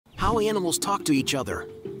How animals talk to each other.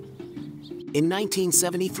 In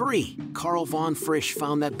 1973, Carl von Frisch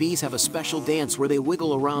found that bees have a special dance where they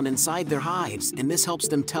wiggle around inside their hives, and this helps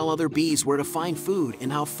them tell other bees where to find food and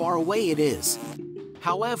how far away it is.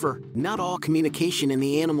 However, not all communication in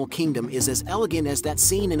the animal kingdom is as elegant as that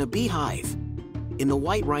seen in a beehive. In the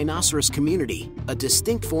white rhinoceros community, a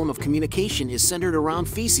distinct form of communication is centered around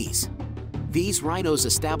feces. These rhinos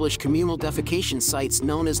establish communal defecation sites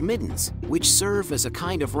known as middens, which serve as a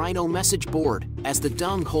kind of rhino message board, as the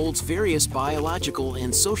dung holds various biological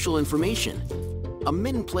and social information. A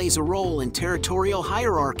midden plays a role in territorial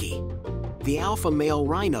hierarchy. The alpha male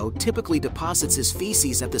rhino typically deposits his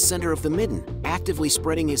feces at the center of the midden, actively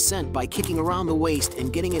spreading his scent by kicking around the waist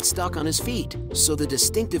and getting it stuck on his feet, so the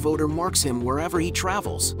distinctive odor marks him wherever he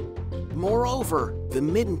travels. Moreover, the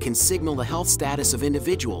midden can signal the health status of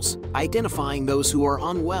individuals, identifying those who are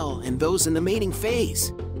unwell and those in the mating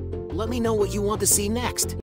phase. Let me know what you want to see next.